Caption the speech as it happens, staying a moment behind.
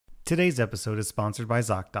Today's episode is sponsored by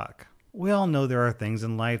ZocDoc. We all know there are things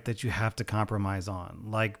in life that you have to compromise on,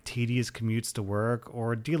 like tedious commutes to work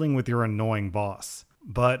or dealing with your annoying boss.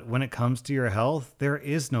 But when it comes to your health, there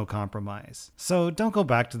is no compromise. So don't go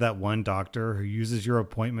back to that one doctor who uses your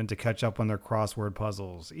appointment to catch up on their crossword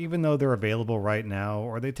puzzles, even though they're available right now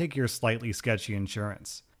or they take your slightly sketchy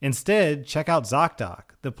insurance. Instead, check out ZocDoc,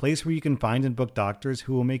 the place where you can find and book doctors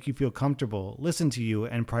who will make you feel comfortable, listen to you,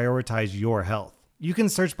 and prioritize your health. You can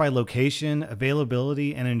search by location,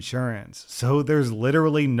 availability, and insurance, so there's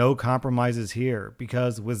literally no compromises here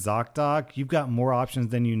because with ZocDoc, you've got more options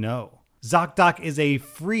than you know. ZocDoc is a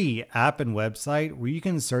free app and website where you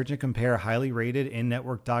can search and compare highly rated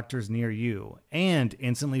in-network doctors near you and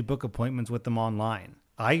instantly book appointments with them online.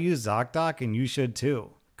 I use ZocDoc and you should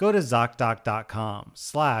too. Go to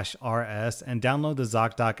ZocDoc.com/RS and download the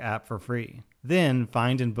ZocDoc app for free. Then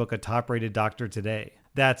find and book a top-rated doctor today.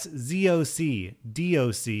 That's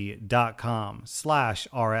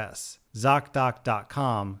ZocDoc.com/RS.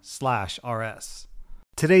 ZocDoc.com/RS.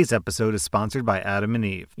 Today's episode is sponsored by Adam and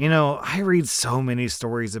Eve. You know, I read so many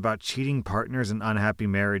stories about cheating partners and unhappy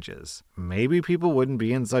marriages. Maybe people wouldn't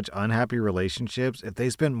be in such unhappy relationships if they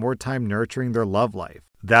spent more time nurturing their love life.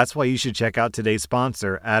 That's why you should check out today's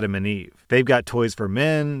sponsor, Adam and Eve. They've got toys for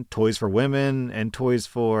men, toys for women, and toys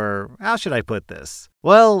for, how should I put this?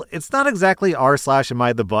 Well, it's not exactly r/am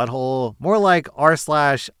I the butthole, more like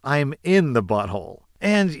r/I'm in the butthole.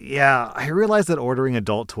 And yeah, I realize that ordering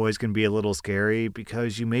adult toys can be a little scary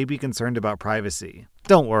because you may be concerned about privacy.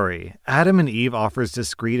 Don't worry, Adam and Eve offers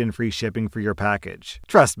discreet and free shipping for your package.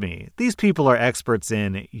 Trust me, these people are experts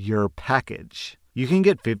in your package. You can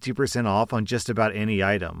get 50% off on just about any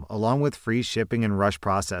item, along with free shipping and rush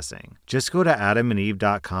processing. Just go to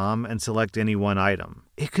adamandeve.com and select any one item.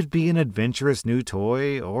 It could be an adventurous new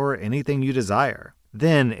toy or anything you desire.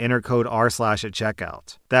 Then enter code r/ at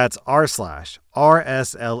checkout. That's r/RSLASH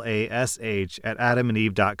at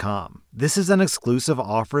adamandeve.com. This is an exclusive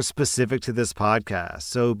offer specific to this podcast,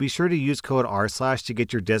 so be sure to use code r/ to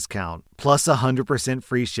get your discount, plus 100%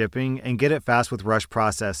 free shipping, and get it fast with rush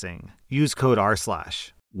processing. Use code r/.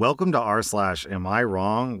 Welcome to r/Am I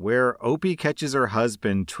Wrong, where Opie catches her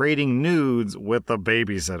husband trading nudes with the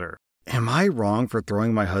babysitter. Am I wrong for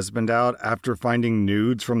throwing my husband out after finding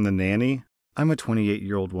nudes from the nanny? I'm a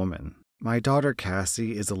 28-year-old woman. My daughter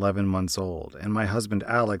Cassie is 11 months old, and my husband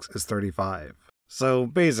Alex is 35. So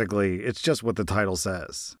basically, it's just what the title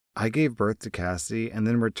says. I gave birth to Cassie and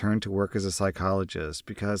then returned to work as a psychologist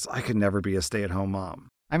because I could never be a stay-at-home mom.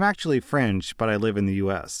 I'm actually French, but I live in the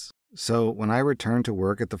US. So when I returned to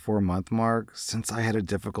work at the 4-month mark, since I had a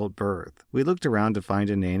difficult birth, we looked around to find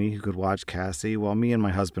a nanny who could watch Cassie while me and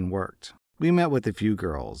my husband worked. We met with a few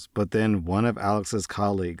girls, but then one of Alex's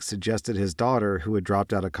colleagues suggested his daughter who had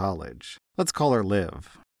dropped out of college. Let's call her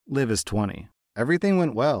Liv. Liv is 20. Everything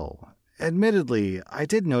went well. Admittedly, I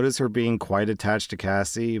did notice her being quite attached to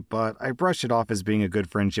Cassie, but I brushed it off as being a good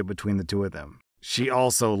friendship between the two of them. She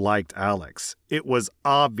also liked Alex. It was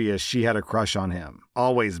obvious she had a crush on him,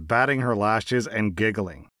 always batting her lashes and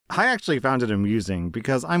giggling. I actually found it amusing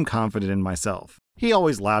because I'm confident in myself. He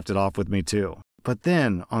always laughed it off with me too. But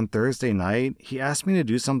then, on Thursday night, he asked me to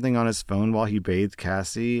do something on his phone while he bathed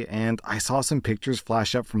Cassie, and I saw some pictures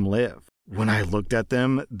flash up from Liv. When I looked at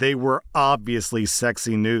them, they were obviously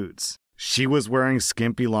sexy nudes. She was wearing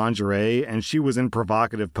skimpy lingerie, and she was in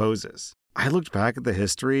provocative poses. I looked back at the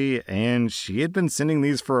history, and she had been sending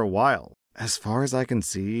these for a while. As far as I can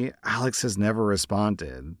see, Alex has never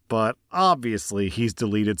responded, but obviously he's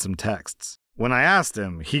deleted some texts. When I asked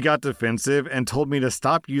him, he got defensive and told me to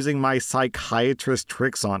stop using my psychiatrist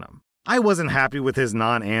tricks on him. I wasn't happy with his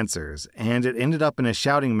non-answers, and it ended up in a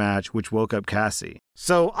shouting match which woke up Cassie.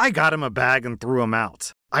 So I got him a bag and threw him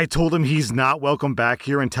out. I told him he's not welcome back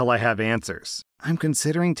here until I have answers. I'm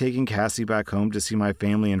considering taking Cassie back home to see my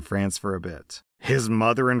family in France for a bit. His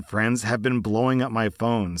mother and friends have been blowing up my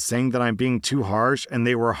phone, saying that I'm being too harsh and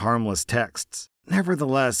they were harmless texts.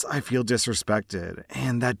 Nevertheless, I feel disrespected,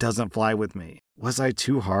 and that doesn't fly with me. Was I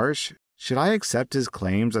too harsh? Should I accept his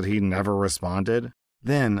claims that he never responded?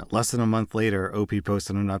 Then, less than a month later, OP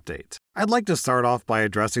posted an update. I'd like to start off by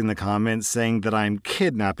addressing the comments saying that I'm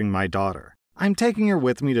kidnapping my daughter. I'm taking her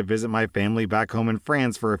with me to visit my family back home in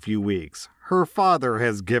France for a few weeks. Her father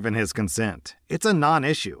has given his consent. It's a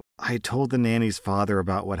non-issue. I told the nanny's father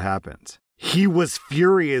about what happened. He was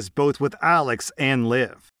furious both with Alex and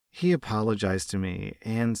Liv. He apologized to me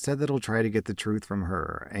and said that he'll try to get the truth from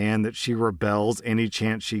her and that she rebels any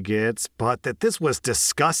chance she gets, but that this was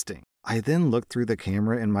disgusting. I then looked through the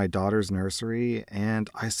camera in my daughter's nursery and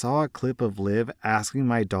I saw a clip of Liv asking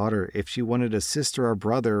my daughter if she wanted a sister or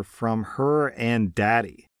brother from her and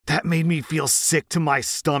Daddy. That made me feel sick to my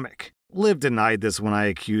stomach. Liv denied this when I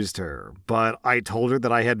accused her, but I told her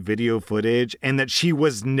that I had video footage and that she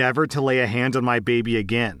was never to lay a hand on my baby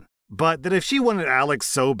again. But that if she wanted Alex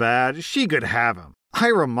so bad, she could have him. I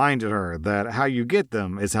reminded her that how you get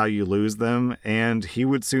them is how you lose them, and he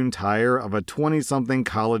would soon tire of a 20-something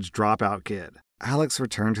college dropout kid. Alex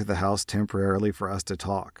returned to the house temporarily for us to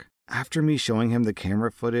talk. After me showing him the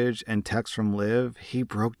camera footage and text from Liv, he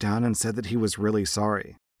broke down and said that he was really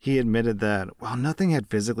sorry. He admitted that, while nothing had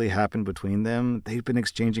physically happened between them, they'd been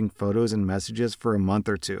exchanging photos and messages for a month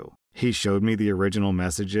or two. He showed me the original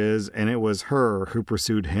messages, and it was her who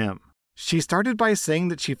pursued him. She started by saying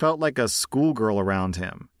that she felt like a schoolgirl around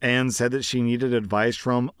him, and said that she needed advice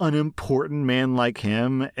from an important man like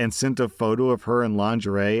him, and sent a photo of her in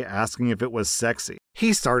lingerie asking if it was sexy.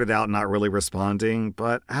 He started out not really responding,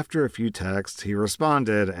 but after a few texts, he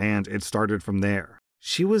responded, and it started from there.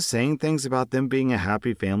 She was saying things about them being a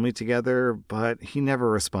happy family together, but he never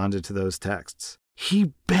responded to those texts.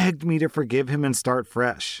 He begged me to forgive him and start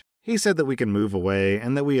fresh. He said that we can move away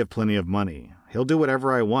and that we have plenty of money. He'll do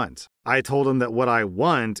whatever I want. I told him that what I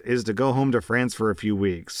want is to go home to France for a few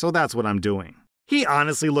weeks, so that's what I'm doing. He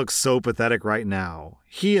honestly looks so pathetic right now.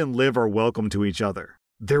 He and Liv are welcome to each other.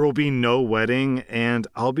 There will be no wedding, and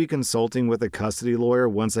I'll be consulting with a custody lawyer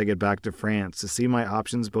once I get back to France to see my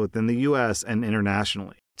options both in the US and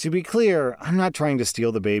internationally. To be clear, I'm not trying to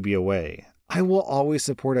steal the baby away. I will always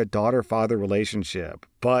support a daughter-father relationship,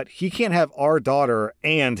 but he can't have our daughter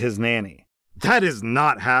and his nanny. That is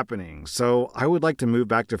not happening, so I would like to move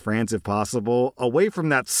back to France if possible, away from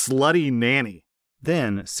that slutty nanny.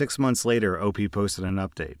 Then, 6 months later, OP posted an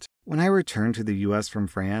update. When I returned to the US from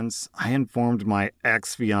France, I informed my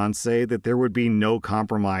ex-fiancé that there would be no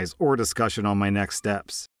compromise or discussion on my next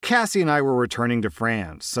steps. Cassie and I were returning to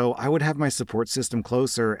France, so I would have my support system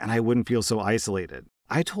closer and I wouldn't feel so isolated.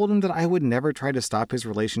 I told him that I would never try to stop his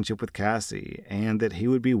relationship with Cassie, and that he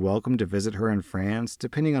would be welcome to visit her in France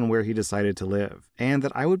depending on where he decided to live, and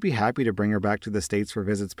that I would be happy to bring her back to the States for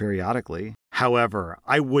visits periodically. However,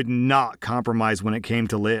 I would not compromise when it came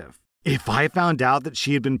to Liv. If I found out that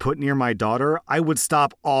she had been put near my daughter, I would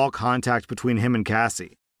stop all contact between him and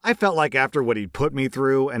Cassie. I felt like after what he'd put me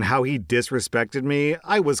through and how he disrespected me,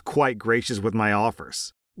 I was quite gracious with my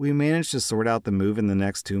offers. We managed to sort out the move in the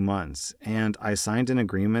next 2 months, and I signed an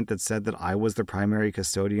agreement that said that I was the primary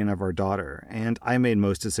custodian of our daughter, and I made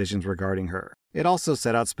most decisions regarding her. It also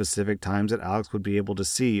set out specific times that Alex would be able to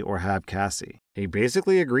see or have Cassie. He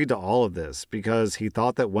basically agreed to all of this because he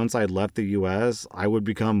thought that once I'd left the US, I would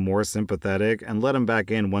become more sympathetic and let him back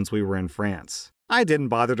in once we were in France. I didn't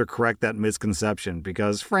bother to correct that misconception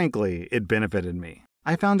because, frankly, it benefited me.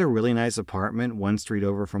 I found a really nice apartment 1 street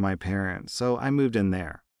over from my parents, so I moved in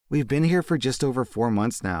there. We've been here for just over 4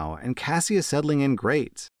 months now, and Cassie is settling in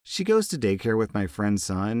great. She goes to daycare with my friend's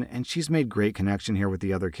son, and she's made great connection here with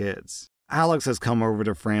the other kids. Alex has come over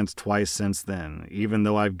to France twice since then, even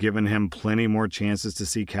though I've given him plenty more chances to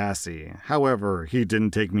see Cassie. However, he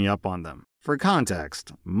didn't take me up on them. For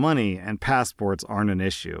context, money and passports aren't an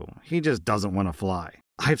issue. He just doesn't want to fly.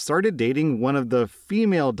 I've started dating one of the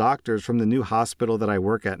female doctors from the new hospital that I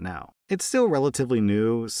work at now. It's still relatively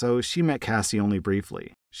new, so she met Cassie only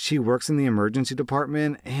briefly. She works in the emergency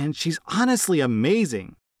department, and she's honestly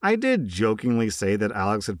amazing. I did jokingly say that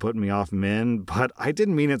Alex had put me off men, but I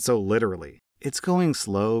didn't mean it so literally. It's going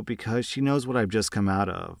slow because she knows what I've just come out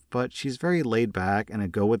of, but she's very laid back and a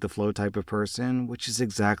go-with-the-flow type of person, which is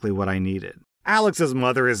exactly what I needed. Alex's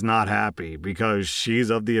mother is not happy because she's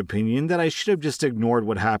of the opinion that I should have just ignored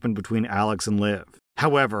what happened between Alex and Liv.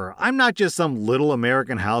 However, I'm not just some little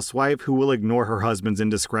American housewife who will ignore her husband's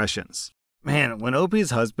indiscretions. Man, when OP's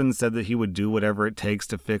husband said that he would do whatever it takes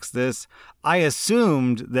to fix this, I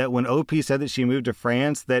assumed that when OP said that she moved to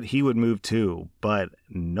France that he would move too. But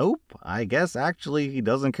nope, I guess actually he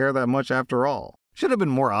doesn't care that much after all. Should have been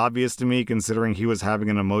more obvious to me considering he was having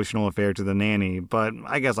an emotional affair to the nanny, but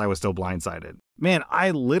I guess I was still blindsided. Man, I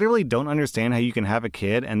literally don't understand how you can have a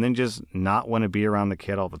kid and then just not want to be around the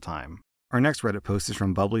kid all the time. Our next Reddit post is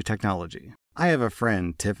from Bubbly Technology. I have a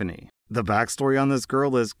friend, Tiffany. The backstory on this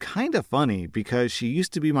girl is kind of funny because she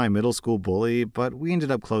used to be my middle school bully, but we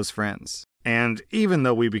ended up close friends. And even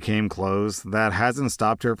though we became close, that hasn't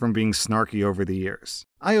stopped her from being snarky over the years.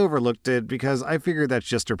 I overlooked it because I figured that's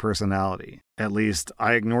just her personality. At least,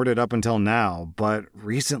 I ignored it up until now, but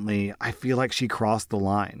recently, I feel like she crossed the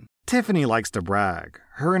line. Tiffany likes to brag.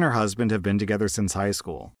 Her and her husband have been together since high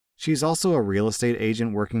school. She's also a real estate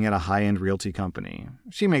agent working at a high-end realty company.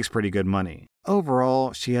 She makes pretty good money.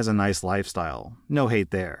 Overall, she has a nice lifestyle. No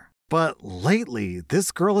hate there. But lately,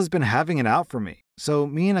 this girl has been having it out for me. So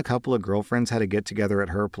me and a couple of girlfriends had to get together at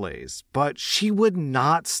her place, but she would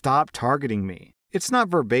not stop targeting me. It's not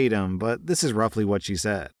verbatim, but this is roughly what she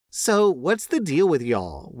said. So what's the deal with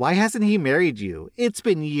y'all? Why hasn't he married you? It's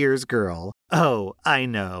been years, girl. Oh, I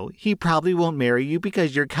know. He probably won't marry you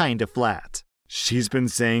because you're kinda flat. She's been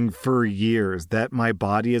saying for years that my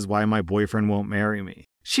body is why my boyfriend won't marry me.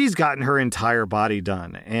 She's gotten her entire body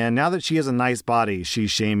done, and now that she has a nice body,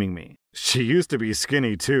 she's shaming me. She used to be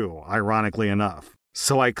skinny too, ironically enough.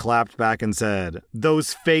 So I clapped back and said,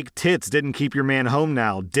 "Those fake tits didn't keep your man home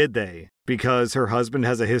now, did they? Because her husband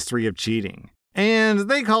has a history of cheating." And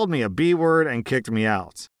they called me a B-word and kicked me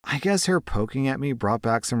out. I guess her poking at me brought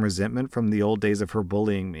back some resentment from the old days of her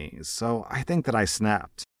bullying me, so I think that I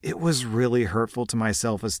snapped. It was really hurtful to my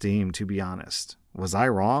self-esteem, to be honest. Was I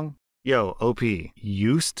wrong? Yo, OP,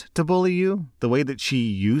 used to bully you? The way that she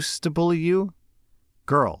used to bully you?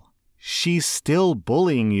 Girl, she's still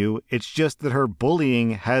bullying you, it's just that her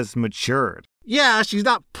bullying has matured. Yeah, she's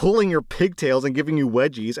not pulling your pigtails and giving you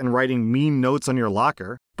wedgies and writing mean notes on your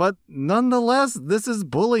locker. But nonetheless, this is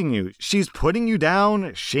bullying you. She's putting you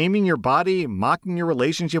down, shaming your body, mocking your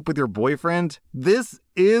relationship with your boyfriend. This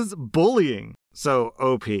is bullying. So,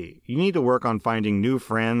 OP, you need to work on finding new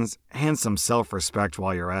friends and some self-respect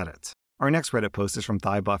while you're at it. Our next Reddit post is from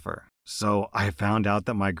Thigh Buffer. So, I found out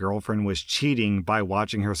that my girlfriend was cheating by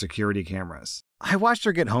watching her security cameras. I watched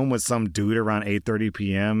her get home with some dude around 8:30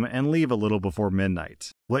 p.m. and leave a little before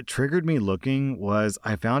midnight. What triggered me looking was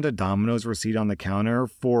I found a Domino's receipt on the counter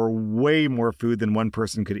for way more food than one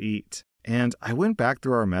person could eat. And I went back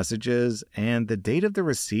through our messages, and the date of the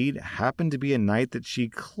receipt happened to be a night that she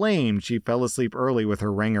claimed she fell asleep early with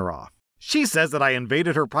her ringer off. She says that I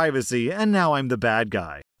invaded her privacy, and now I'm the bad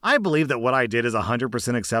guy. I believe that what I did is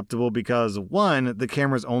 100% acceptable because 1, the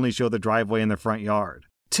cameras only show the driveway and the front yard.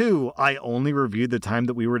 2, I only reviewed the time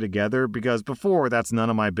that we were together because before that's none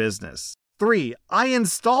of my business. 3, I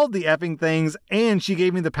installed the effing things and she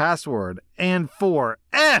gave me the password. And 4,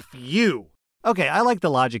 F you! Okay, I like the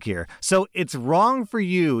logic here. So it's wrong for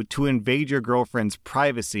you to invade your girlfriend's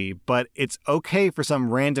privacy, but it's okay for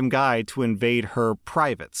some random guy to invade her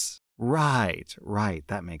privates. Right,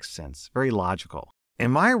 that makes sense. Very logical.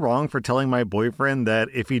 Am I wrong for telling my boyfriend that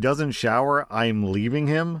if he doesn't shower, I'm leaving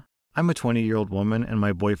him? I'm a 20-year-old woman and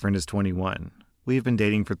my boyfriend is 21. We've been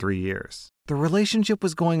dating for 3 years. The relationship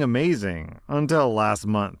was going amazing until last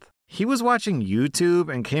month. He was watching YouTube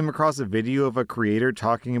and came across a video of a creator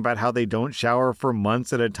talking about how they don't shower for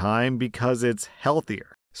months at a time because it's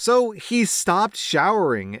healthier. So he stopped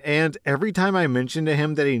showering, and every time I mention to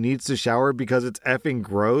him that he needs to shower because it's effing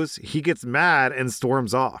gross, he gets mad and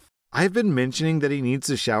storms off. I've been mentioning that he needs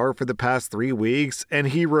to shower for the past 3 weeks, and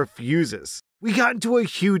he refuses. We got into a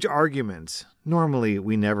huge argument. Normally,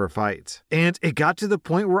 we never fight. And it got to the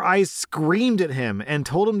point where I screamed at him and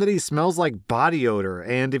told him that he smells like body odor,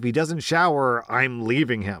 and if he doesn't shower, I'm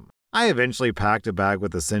leaving him. I eventually packed a bag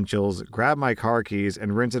with essentials, grabbed my car keys,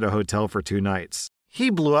 and rented a hotel for 2 nights.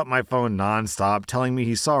 He blew up my phone nonstop, telling me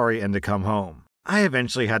he's sorry and to come home. I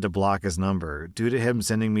eventually had to block his number due to him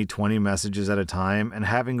sending me 20 messages at a time and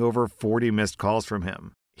having over 40 missed calls from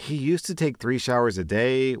him. He used to take 3 showers a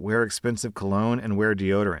day, wear expensive cologne, and wear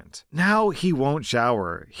deodorant. Now he won't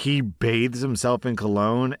shower. He bathes himself in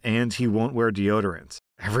cologne, and he won't wear deodorant.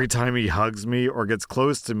 Every time he hugs me or gets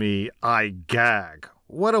close to me, I gag.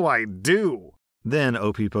 What do I do? Then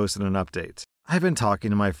OP posted an update. I've been talking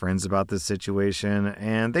to my friends about this situation,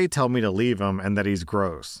 and they tell me to leave him and that he's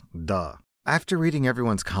gross. Duh. After reading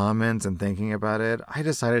everyone's comments and thinking about it, I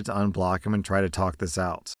decided to unblock him and try to talk this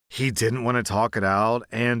out. He didn't want to talk it out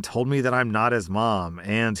and told me that I'm not his mom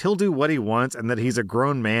and he'll do what he wants and that he's a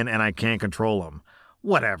grown man and I can't control him.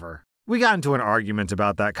 Whatever. We got into an argument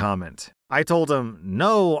about that comment. I told him,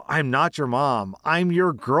 no, I'm not your mom. I'm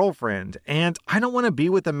your girlfriend, and I don't want to be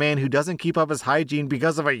with a man who doesn't keep up his hygiene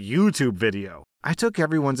because of a YouTube video. I took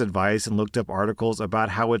everyone's advice and looked up articles about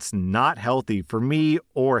how it's not healthy for me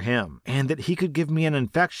or him, and that he could give me an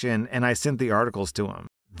infection, and I sent the articles to him.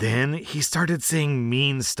 Then he started saying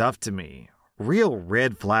mean stuff to me. Real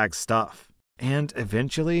red flag stuff. And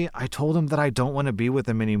eventually, I told him that I don't want to be with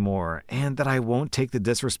him anymore, and that I won't take the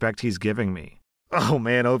disrespect he's giving me. Oh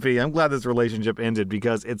man, OP, I'm glad this relationship ended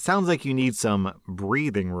because it sounds like you need some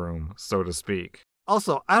breathing room, so to speak.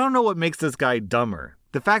 Also, I don't know what makes this guy dumber.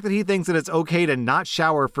 The fact that he thinks that it's okay to not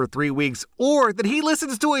shower for 3 weeks, or that he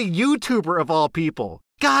listens to a YouTuber of all people.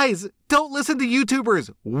 Guys, don't listen to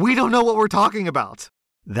YouTubers. We don't know what we're talking about.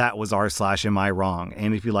 That was r/Amiwrong,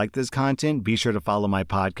 and if you like this content, be sure to follow my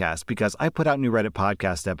podcast because I put out new Reddit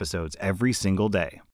podcast episodes every single day.